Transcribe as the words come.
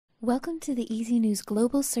Welcome to the Easynews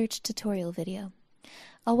Global Search tutorial video.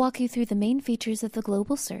 I'll walk you through the main features of the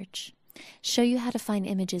global search, show you how to find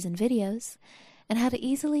images and videos, and how to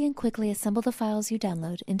easily and quickly assemble the files you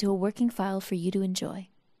download into a working file for you to enjoy.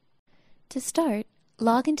 To start,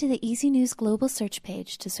 log into the Easynews Global Search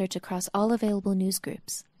page to search across all available news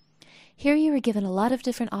groups. Here you are given a lot of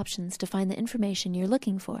different options to find the information you're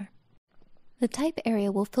looking for. The type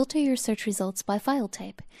area will filter your search results by file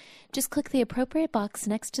type. Just click the appropriate box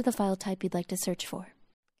next to the file type you'd like to search for.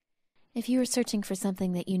 If you are searching for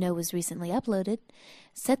something that you know was recently uploaded,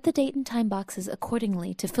 set the date and time boxes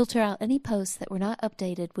accordingly to filter out any posts that were not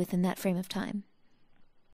updated within that frame of time.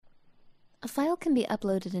 A file can be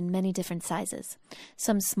uploaded in many different sizes,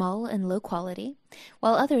 some small and low quality,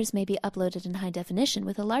 while others may be uploaded in high definition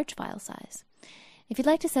with a large file size. If you'd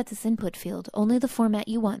like to set this input field, only the format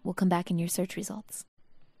you want will come back in your search results.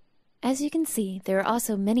 As you can see, there are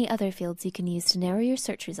also many other fields you can use to narrow your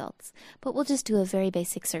search results, but we'll just do a very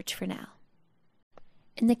basic search for now.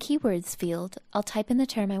 In the Keywords field, I'll type in the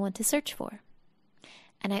term I want to search for.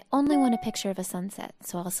 And I only want a picture of a sunset,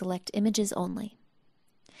 so I'll select Images Only.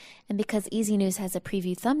 And because Easynews has a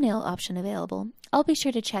preview thumbnail option available, I'll be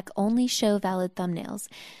sure to check Only Show Valid Thumbnails,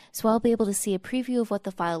 so I'll be able to see a preview of what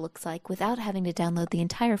the file looks like without having to download the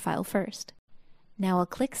entire file first. Now I'll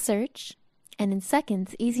click Search, and in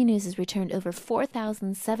seconds, Easynews has returned over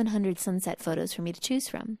 4,700 sunset photos for me to choose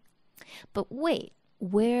from. But wait,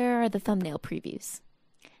 where are the thumbnail previews?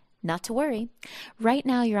 Not to worry. Right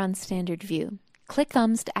now you're on Standard View. Click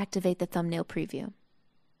Thumbs to activate the thumbnail preview.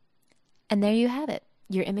 And there you have it.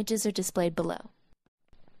 Your images are displayed below.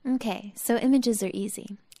 Okay, so images are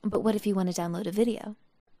easy, but what if you want to download a video?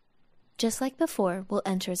 Just like before, we'll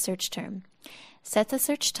enter a search term, set the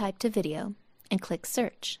search type to video, and click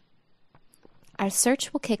Search. Our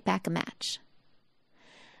search will kick back a match.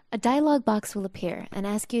 A dialog box will appear and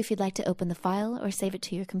ask you if you'd like to open the file or save it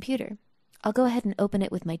to your computer. I'll go ahead and open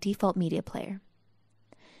it with my default media player.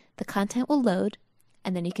 The content will load,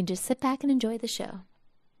 and then you can just sit back and enjoy the show.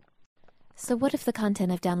 So what if the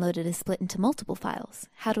content I've downloaded is split into multiple files?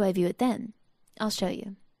 How do I view it then? I'll show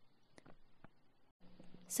you.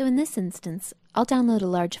 So in this instance, I'll download a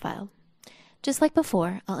large file. Just like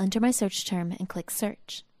before, I'll enter my search term and click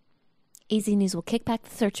Search. Easynews will kick back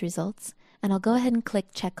the search results, and I'll go ahead and click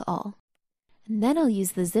Check All. And then I'll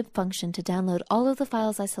use the zip function to download all of the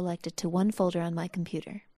files I selected to one folder on my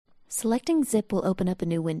computer. Selecting Zip will open up a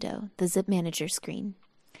new window, the Zip Manager screen.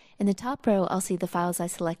 In the top row, I'll see the files I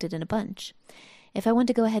selected in a bunch. If I want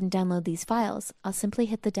to go ahead and download these files, I'll simply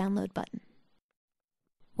hit the Download button.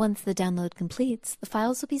 Once the download completes, the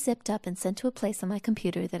files will be zipped up and sent to a place on my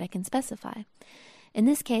computer that I can specify. In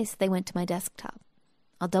this case, they went to my desktop.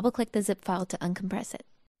 I'll double-click the zip file to uncompress it.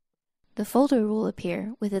 The folder will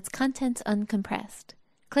appear with its contents uncompressed.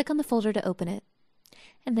 Click on the folder to open it,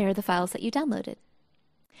 and there are the files that you downloaded.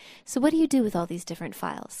 So what do you do with all these different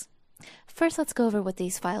files? First, let's go over what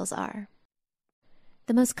these files are.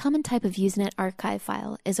 The most common type of Usenet archive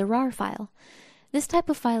file is a RAR file. This type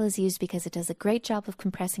of file is used because it does a great job of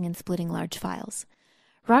compressing and splitting large files.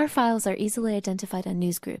 RAR files are easily identified on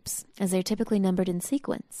newsgroups, as they're typically numbered in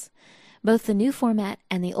sequence. Both the new format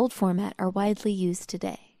and the old format are widely used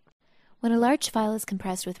today. When a large file is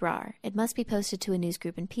compressed with RAR, it must be posted to a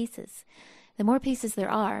newsgroup in pieces. The more pieces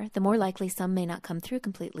there are, the more likely some may not come through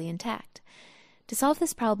completely intact. To solve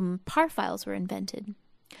this problem, PAR files were invented.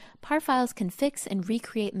 PAR files can fix and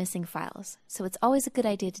recreate missing files, so it's always a good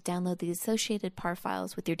idea to download the associated PAR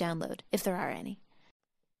files with your download, if there are any.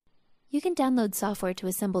 You can download software to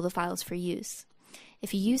assemble the files for use.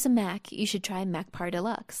 If you use a Mac, you should try MacPar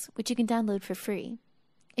Deluxe, which you can download for free.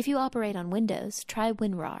 If you operate on Windows, try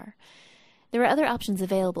WinRAR. There are other options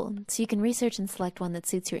available, so you can research and select one that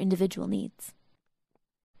suits your individual needs.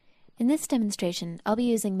 In this demonstration, I'll be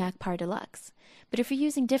using MacPar Deluxe, but if you're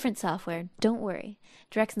using different software, don't worry.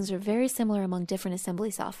 Directions are very similar among different assembly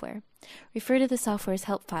software. Refer to the software's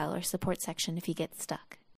help file or support section if you get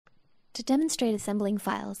stuck. To demonstrate assembling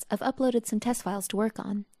files, I've uploaded some test files to work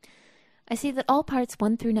on. I see that all parts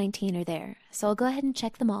 1 through 19 are there, so I'll go ahead and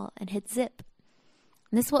check them all and hit Zip.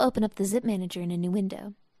 And this will open up the Zip Manager in a new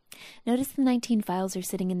window. Notice the 19 files are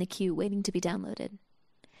sitting in the queue waiting to be downloaded.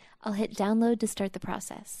 I'll hit Download to start the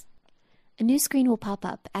process. A new screen will pop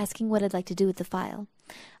up asking what I'd like to do with the file.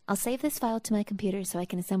 I'll save this file to my computer so I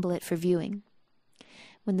can assemble it for viewing.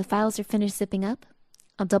 When the files are finished zipping up,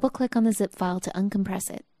 I'll double-click on the zip file to uncompress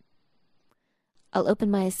it. I'll open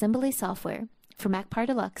my assembly software. For MacPar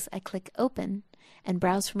Deluxe, I click Open and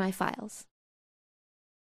browse for my files.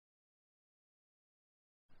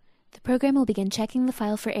 The program will begin checking the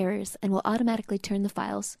file for errors and will automatically turn the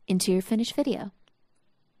files into your finished video.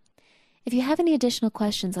 If you have any additional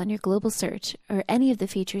questions on your global search or any of the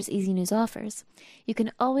features Easynews offers, you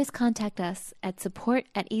can always contact us at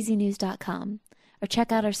support@easynews.com or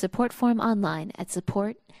check out our support form online at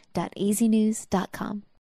support.easynews.com.